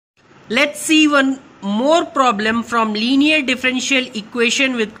Let's see one more problem from linear differential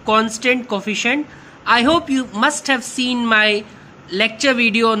equation with constant coefficient. I hope you must have seen my lecture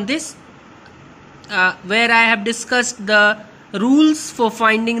video on this where I have discussed the rules for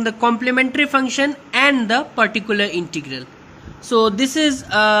finding the complementary function and the particular integral. So this is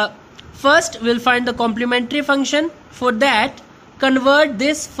first we'll find the complementary function. For that, convert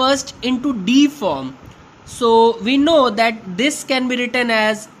this first into D form. So we know that this can be written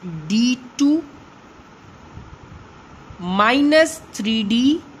as D2 minus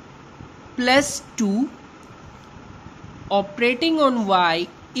 3D plus 2 operating on y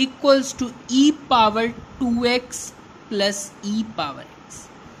equals to e power 2x plus e power x.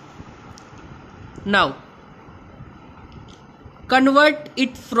 Now convert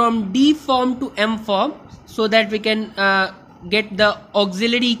it from D form to M form so that we can get the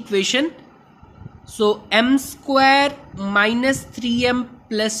auxiliary equation. So m square minus 3m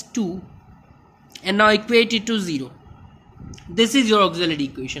plus 2, and now equate it to 0. This is your auxiliary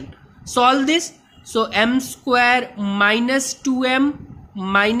equation. Solve this. So m square minus 2m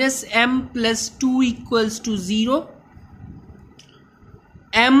minus m plus 2 equals to 0.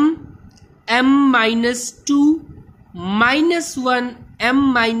 m minus 2 minus 1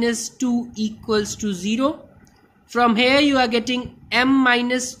 m minus 2 equals to 0. From here you are getting m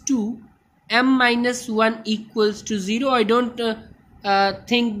minus 2 m minus 1 equals to 0. I don't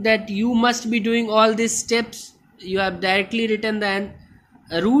think that you must be doing all these steps. You have directly written the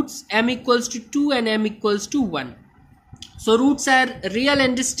roots. M equals to 2 and m equals to 1. So roots are real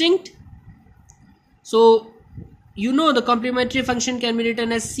and distinct. So you know the complementary function can be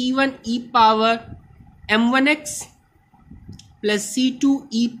written as c1 e power m1x plus c2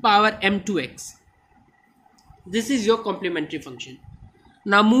 e power m2x. This is your complementary function.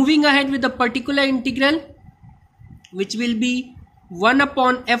 Now moving ahead with the particular integral, which will be 1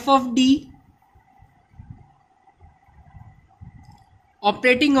 upon f of d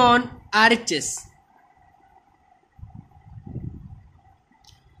operating on RHS.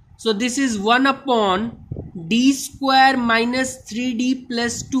 So this is 1 upon d square minus 3d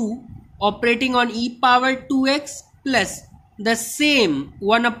plus 2 operating on e power 2x plus the same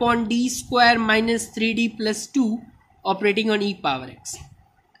 1 upon d square minus 3d plus 2 operating on e power x.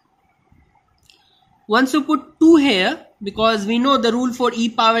 Once you put 2 here, because we know the rule for e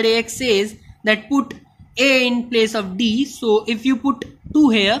power ax says that put a in place of d. So if you put 2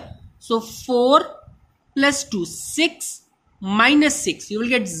 here, so 4 plus 2, 6 minus 6, you will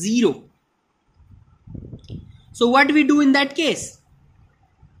get 0. So what do we do in that case?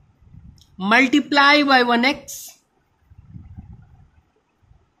 Multiply by 1x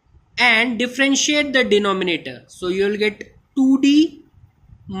and differentiate the denominator. So you will get 2d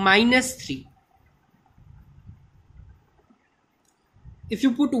minus 3. If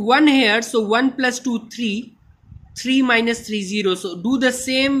you put 1 here, so 1 plus 2, 3. 3 minus 3, 0. So do the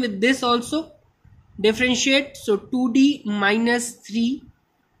same with this also. Differentiate. So 2d minus 3.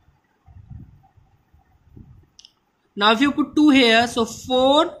 Now if you put 2 here, so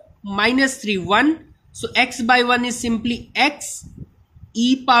 4 minus 3, 1. So x by 1 is simply x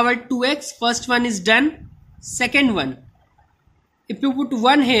e power 2x. First one is done. Second one. If you put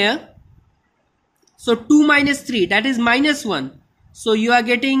 1 here, so 2 minus 3, that is minus 1. So you are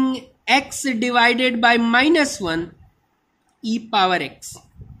getting x divided by minus 1 e power x.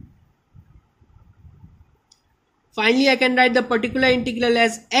 Finally, I can write the particular integral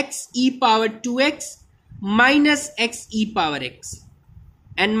as x e power 2x minus x e power x.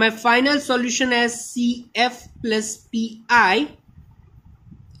 And my final solution as CF plus PI.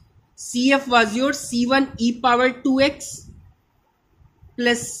 CF was your C1 e power 2x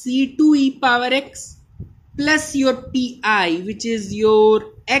plus C2 e power x plus your PI, which is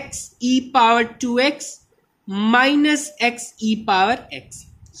your x e power 2x minus x e power x.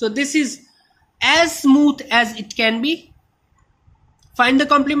 So this is as smooth as it can be. Find the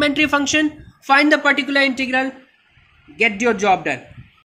complementary function, find the particular integral, get your job done.